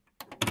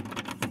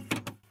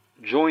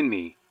Join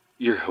me,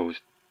 your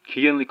host,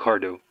 Kian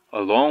Licardo,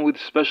 along with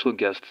special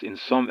guests in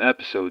some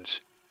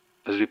episodes,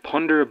 as we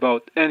ponder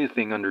about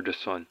anything under the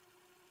sun.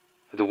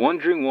 The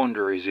Wandering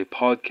Wanderer is a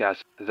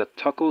podcast that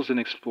tackles and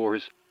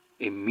explores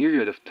a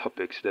myriad of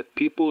topics that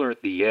people are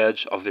at the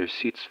edge of their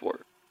seats for,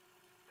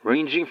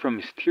 ranging from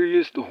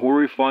mysterious to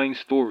horrifying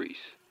stories,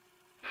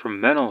 from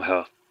mental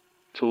health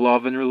to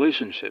love and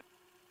relationship,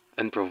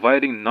 and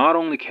providing not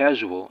only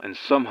casual and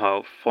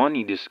somehow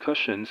funny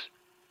discussions,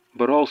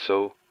 but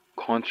also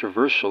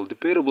controversial,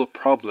 debatable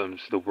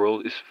problems the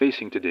world is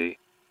facing today.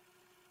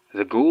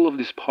 The goal of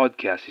this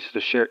podcast is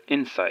to share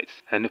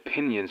insights and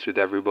opinions with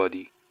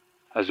everybody,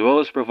 as well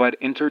as provide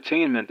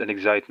entertainment and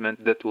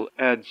excitement that will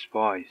add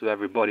spice to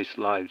everybody's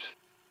lives.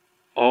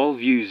 All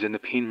views and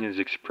opinions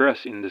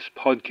expressed in this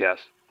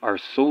podcast are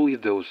solely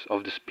those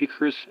of the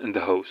speakers and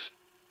the host.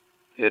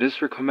 It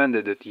is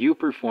recommended that you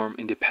perform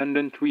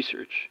independent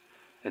research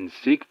and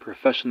seek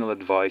professional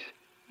advice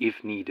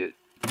if needed.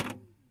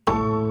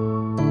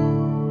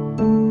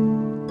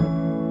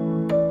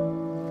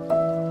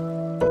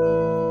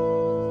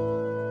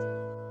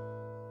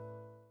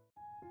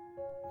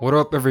 What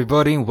up,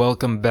 everybody?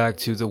 Welcome back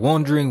to The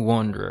Wandering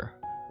Wanderer.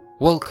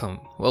 Welcome.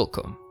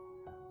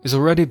 It's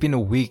already been a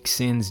week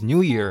since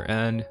New Year,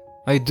 and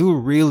I do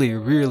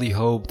really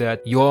hope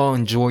that you all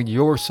enjoyed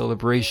your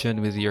celebration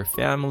with your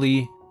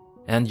family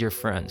and your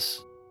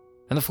friends.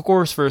 And of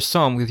course, for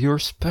some, with your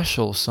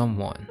special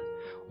someone,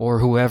 or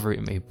whoever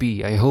it may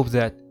be. I hope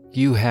that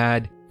you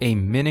had a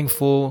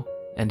meaningful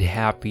and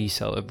happy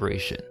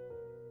celebration.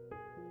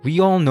 We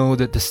all know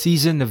that the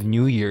season of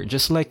New Year,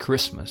 just like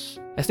Christmas,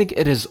 I think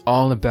it is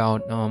all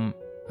about,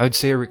 I'd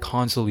say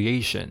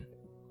reconciliation,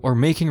 or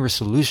making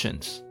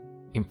resolutions,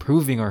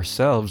 improving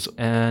ourselves,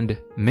 and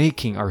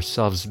making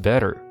ourselves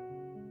better.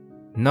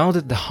 Now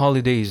that the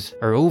holidays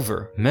are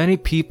over, many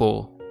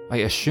people, I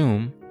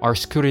assume, are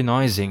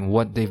scrutinizing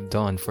what they've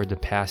done for the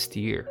past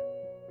year,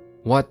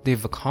 what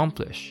they've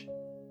accomplished.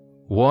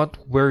 What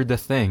were the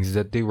things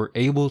that they were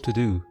able to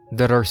do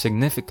that are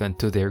significant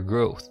to their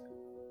growth?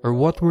 Or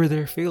what were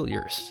their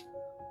failures,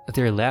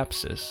 their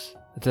lapses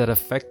that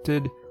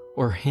affected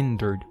or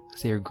hindered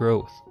their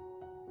growth?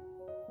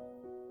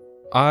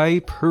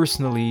 I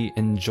personally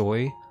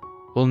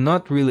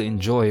not really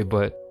enjoy,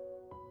 but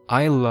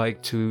I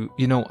like to,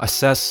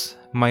 assess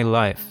my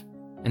life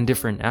in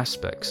different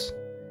aspects.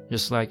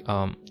 Just like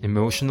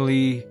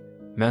emotionally,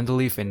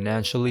 mentally,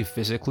 financially,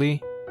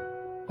 physically,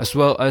 as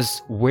well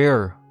as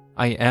where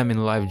I am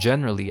in life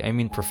generally, I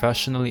mean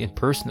professionally and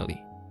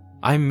personally.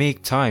 I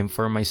make time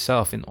for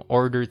myself in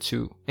order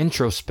to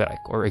introspect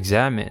or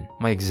examine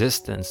my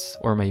existence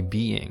or my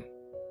being.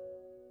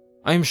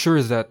 I'm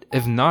sure that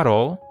if not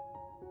all,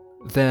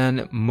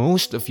 then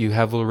most of you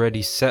have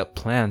already set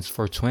plans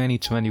for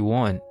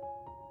 2021.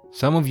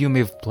 Some of you may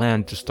have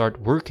planned to start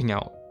working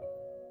out.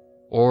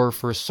 Or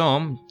for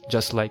some,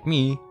 just like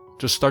me,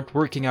 to start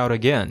working out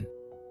again.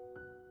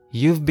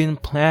 You've been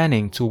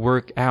planning to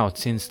work out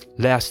since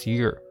last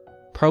year,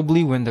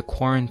 probably when the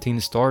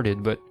quarantine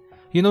started, but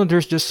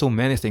there's just so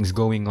many things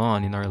going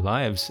on in our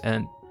lives,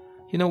 and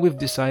we've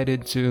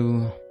decided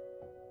to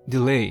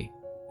delay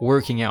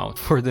working out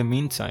for the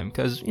meantime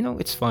because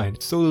it's fine,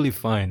 it's totally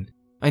fine.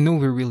 I know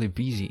we're really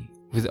busy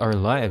with our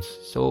lives,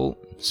 so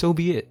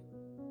be it.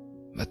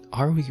 But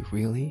are we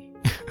really?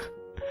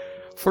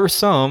 For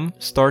some,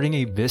 starting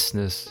a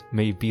business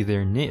may be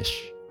their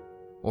niche,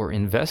 or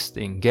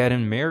investing,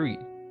 getting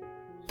married,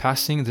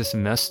 passing the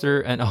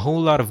semester, and a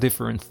whole lot of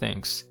different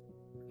things.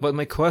 But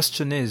my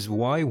question is,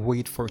 why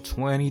wait for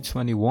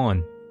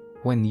 2021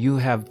 when you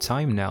have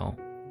time now?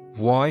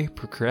 Why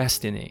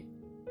procrastinate?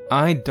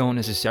 I don't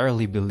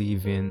necessarily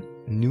believe in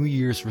New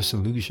Year's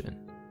resolution.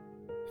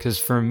 Because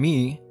for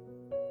me,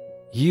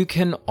 you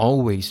can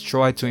always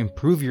try to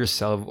improve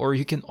yourself, or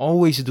you can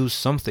always do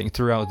something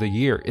throughout the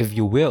year if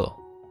you will.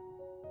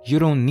 You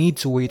don't need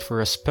to wait for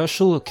a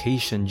special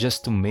occasion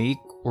just to make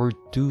or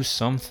do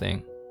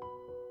something.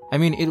 I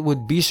mean, it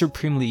would be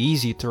supremely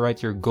easy to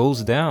write your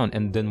goals down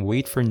and then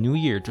wait for New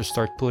Year to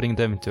start putting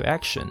them into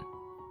action.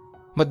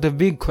 But the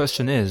big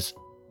question is,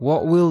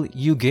 what will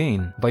you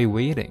gain by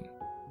waiting?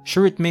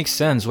 Sure, it makes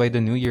sense why the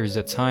New Year is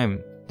the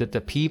time that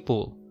the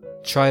people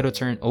try to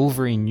turn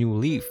over a new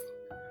leaf.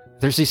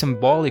 There's a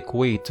symbolic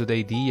weight to the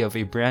idea of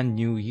a brand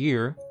new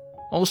year,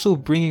 also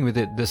bringing with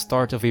it the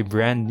start of a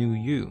brand new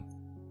you.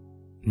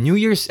 New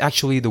Year is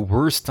actually the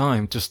worst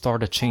time to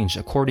start a change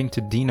according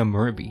to Dina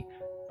Murby,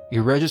 a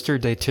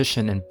registered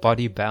dietitian and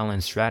body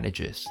balance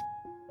strategist.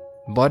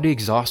 Body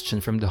exhaustion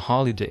from the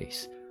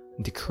holidays,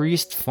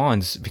 decreased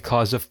funds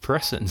because of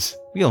presents,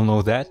 we all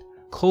know that,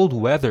 cold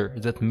weather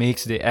that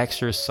makes the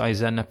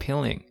exercise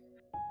unappealing.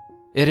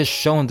 It is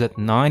shown that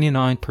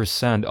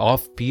 99%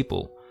 of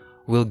people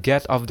will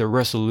get off the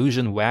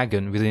resolution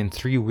wagon within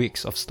 3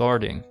 weeks of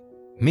starting.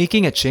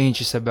 Making a change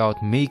is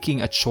about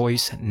making a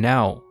choice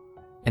now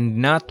and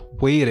not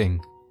waiting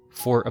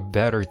for a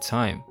better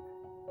time.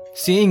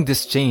 Seeing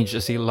this change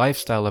as a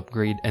lifestyle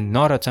upgrade and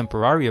not a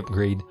temporary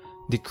upgrade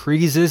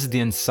decreases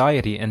the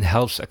anxiety and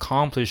helps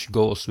accomplish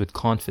goals with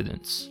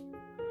confidence.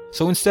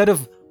 So instead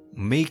of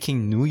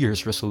making New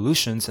Year's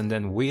resolutions and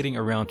then waiting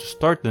around to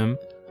start them,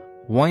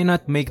 why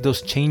not make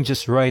those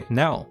changes right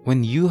now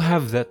when you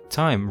have that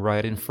time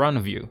right in front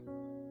of you?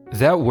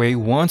 That way,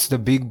 once the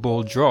big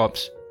ball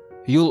drops,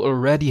 you'll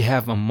already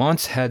have a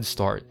month's head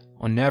start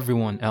on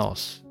everyone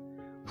else.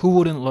 Who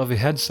wouldn't love a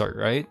head start,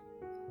 right?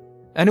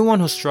 Anyone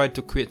who's tried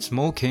to quit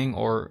smoking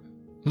or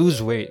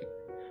lose weight,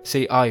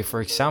 say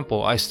for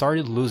example, I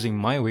started losing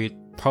my weight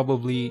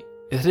probably,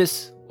 it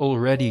is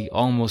already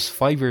almost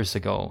 5 years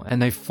ago,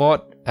 and I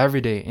fought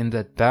every day in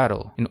that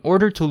battle in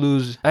order to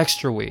lose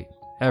extra weight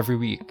every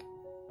week.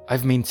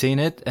 I've maintained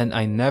it and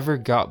I never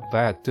got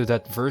back to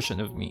that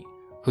version of me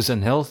who's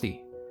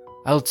unhealthy.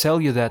 I'll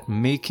tell you that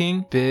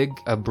making big,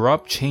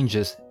 abrupt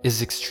changes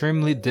is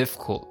extremely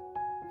difficult.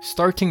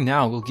 Starting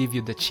now will give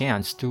you the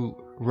chance to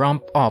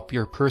ramp up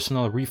your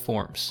personal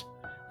reforms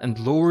and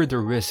lower the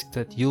risk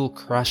that you'll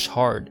crash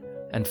hard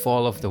and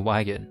fall off the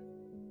wagon.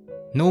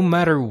 No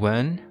matter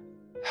when,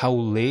 how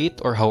late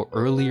or how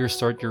early you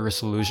start your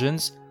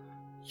resolutions,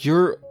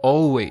 you're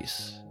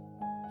always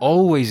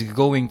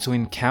going to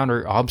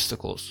encounter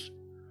obstacles.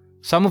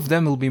 Some of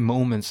them will be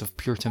moments of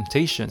pure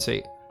temptation,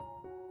 say,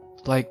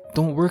 like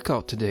don't work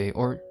out today,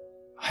 or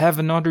have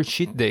another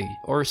cheat day,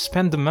 or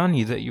spend the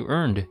money that you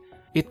earned.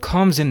 It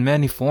comes in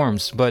many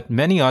forms, but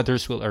many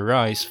others will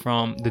arise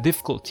from the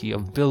difficulty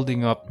of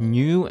building up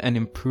new and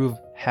improved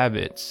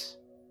habits.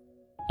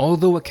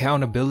 Although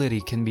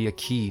accountability can be a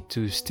key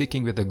to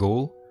sticking with a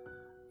goal,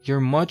 you're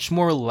much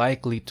more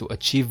likely to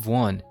achieve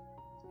one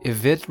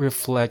if it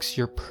reflects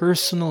your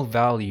personal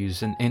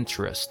values and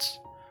interests,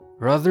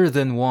 rather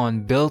than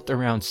one built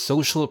around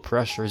social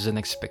pressures and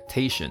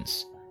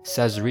expectations,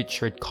 says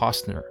Richard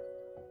Costner.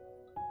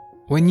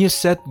 When you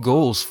set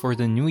goals for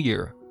the new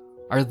year,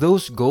 are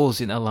those goals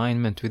in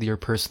alignment with your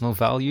personal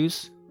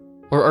values?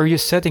 Or are you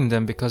setting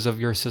them because of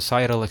your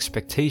societal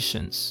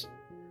expectations?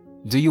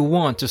 Do you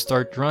want to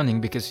start running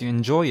because you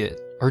enjoy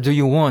it? Or do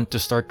you want to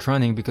start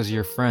running because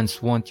your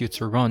friends want you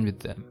to run with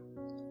them?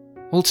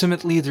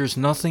 Ultimately, there's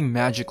nothing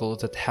magical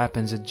that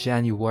happens in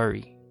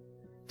January,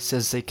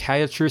 says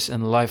psychiatrist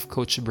and life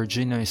coach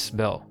Virginia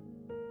Isbell.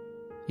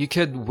 You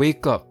could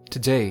wake up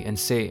today and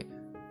say,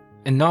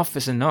 enough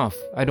is enough,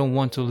 I don't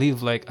want to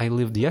live like I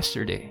lived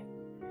yesterday.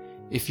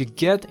 If you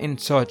get in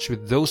touch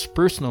with those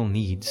personal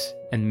needs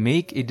and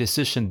make a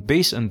decision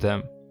based on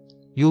them,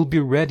 you'll be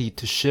ready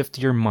to shift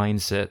your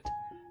mindset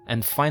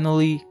and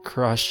finally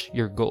crush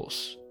your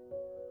goals.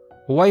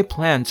 Why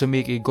plan to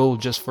make a goal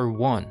just for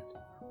one?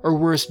 Or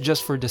worse,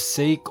 just for the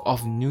sake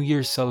of New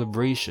Year's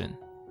celebration?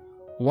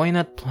 Why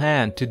not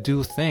plan to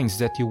do things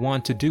that you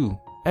want to do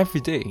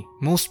every day,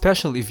 most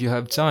especially if you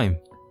have time?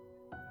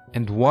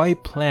 And why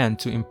plan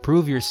to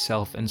improve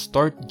yourself and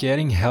start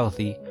getting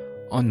healthy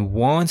on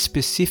one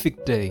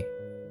specific day?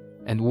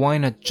 And why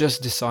not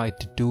just decide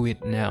to do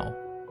it now?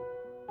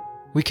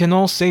 We can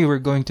all say we're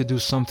going to do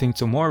something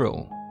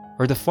tomorrow,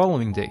 or the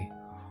following day,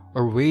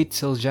 or wait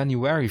till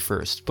January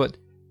 1st, but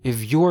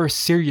if you're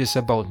serious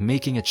about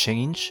making a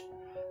change,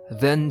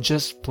 then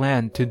just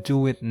plan to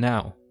do it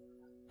now.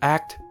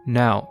 Act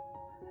now.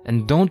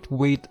 And don't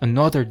wait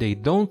another day.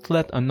 Don't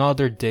let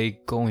another day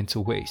go into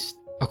waste.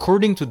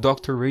 According to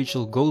Dr.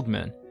 Rachel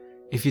Goldman,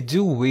 if you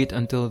do wait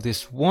until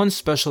this one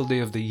special day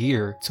of the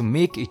year to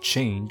make a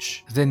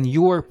change, then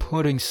you are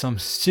putting some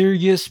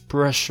serious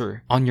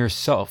pressure on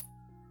yourself.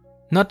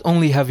 Not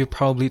only have you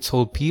probably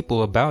told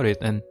people about it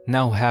and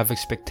now have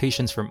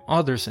expectations from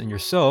others and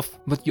yourself,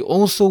 but you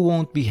also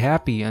won't be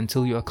happy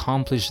until you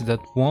accomplish that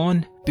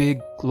one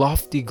big,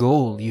 lofty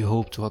goal you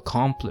hope to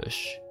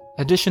accomplish.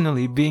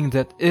 Additionally, being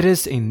that it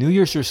is a New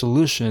Year's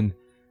resolution,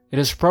 it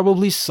is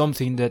probably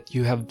something that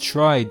you have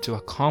tried to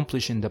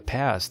accomplish in the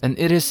past, and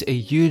it is a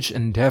huge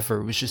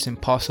endeavor which is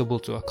impossible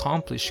to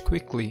accomplish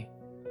quickly.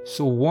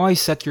 So why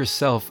set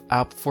yourself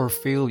up for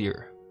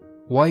failure?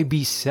 Why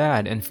be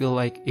sad and feel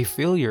like a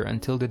failure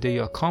until the day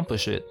you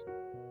accomplish it?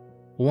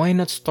 Why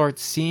not start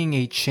seeing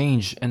a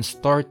change and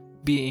start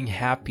being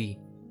happy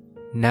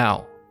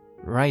now,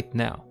 right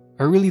now?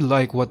 I really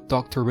like what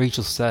Dr.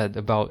 Rachel said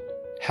about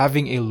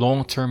having a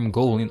long-term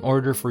goal in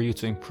order for you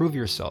to improve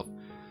yourself.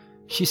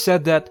 She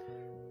said that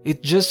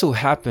it just so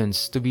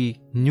happens to be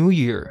New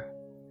Year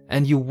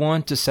and you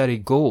want to set a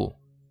goal.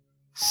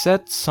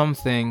 Set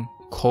something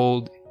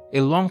called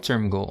a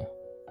long-term goal.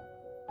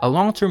 A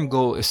long-term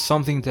goal is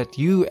something that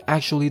you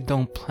actually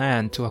don't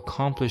plan to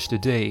accomplish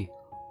today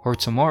or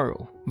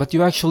tomorrow, but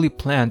you actually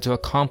plan to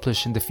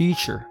accomplish in the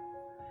future.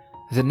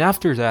 Then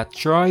after that,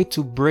 try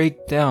to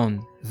break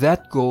down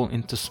that goal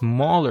into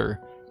smaller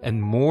and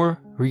more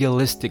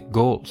realistic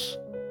goals.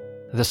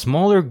 The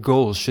smaller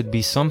goals should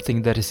be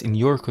something that is in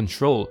your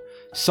control,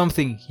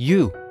 something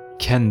you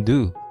can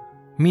do,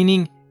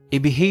 meaning a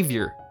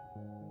behavior.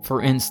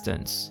 For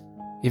instance,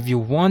 if you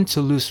want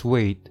to lose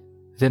weight,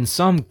 then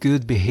some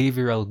good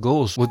behavioral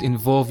goals would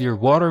involve your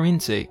water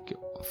intake,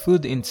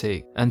 food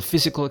intake, and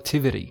physical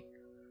activity.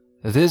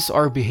 These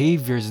are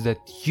behaviors that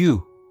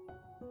you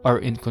are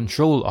in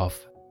control of.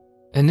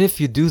 And if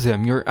you do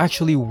them, you're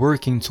actually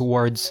working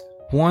towards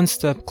one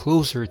step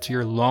closer to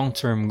your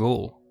long-term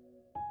goal.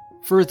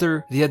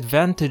 Further, the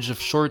advantage of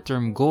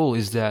short-term goal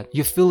is that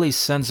you feel a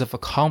sense of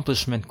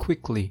accomplishment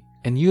quickly,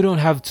 and you don't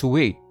have to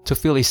wait to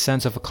feel a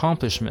sense of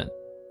accomplishment.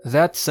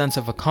 That sense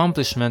of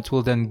accomplishment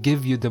will then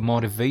give you the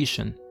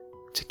motivation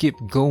to keep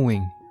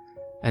going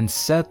and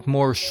set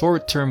more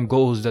short-term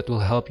goals that will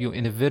help you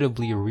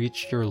inevitably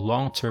reach your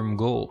long-term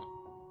goal.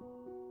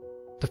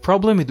 The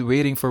problem with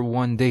waiting for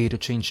one day to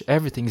change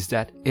everything is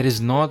that it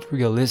is not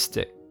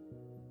realistic.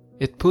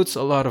 It puts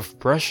a lot of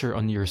pressure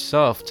on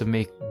yourself to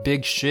make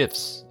big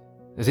shifts.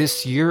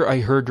 This year I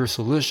heard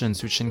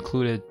resolutions which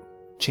included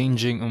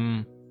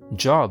changing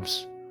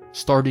jobs,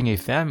 starting a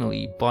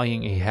family,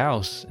 buying a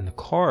house and a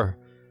car,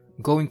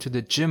 going to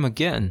the gym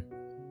again,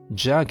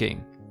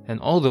 jogging, and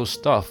all those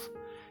stuff.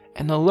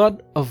 And a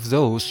lot of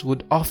those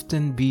would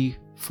often be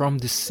from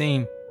the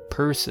same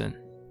person.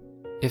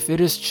 If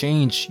it is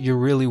change you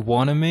really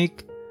want to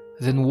make,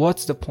 then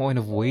what's the point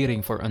of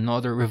waiting for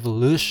another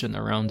revolution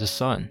around the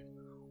sun?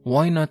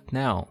 Why not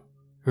now?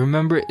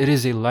 Remember, it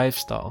is a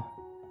lifestyle,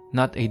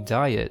 not a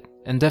diet,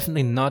 and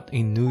definitely not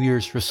a New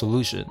Year's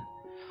resolution.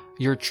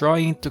 You're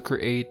trying to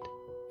create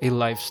a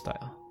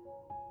lifestyle.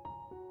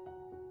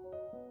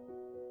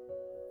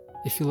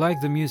 If you like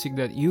the music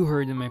that you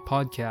heard in my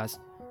podcast,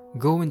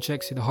 go and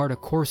check Siddhartha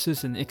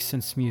Courses and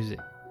Ixen's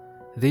Music.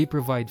 They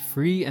provide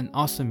free and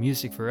awesome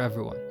music for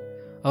everyone.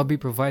 I'll be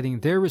providing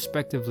their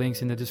respective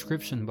links in the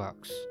description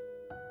box.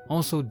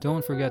 Also,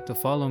 don't forget to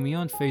follow me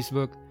on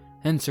Facebook,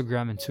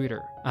 Instagram, and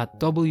Twitter at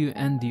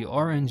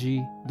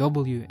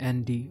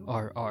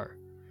WNDRNGWNDRR.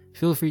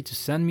 Feel free to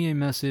send me a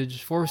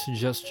message for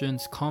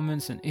suggestions,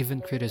 comments, and even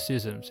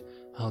criticisms.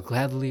 I'll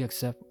gladly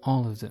accept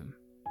all of them.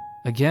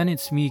 Again,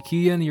 it's me,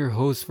 Kian, your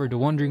host for The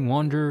Wandering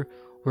Wanderer,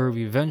 where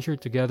we venture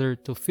together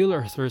to fill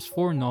our thirst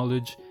for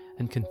knowledge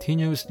and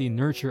continuously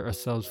nurture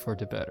ourselves for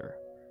the better.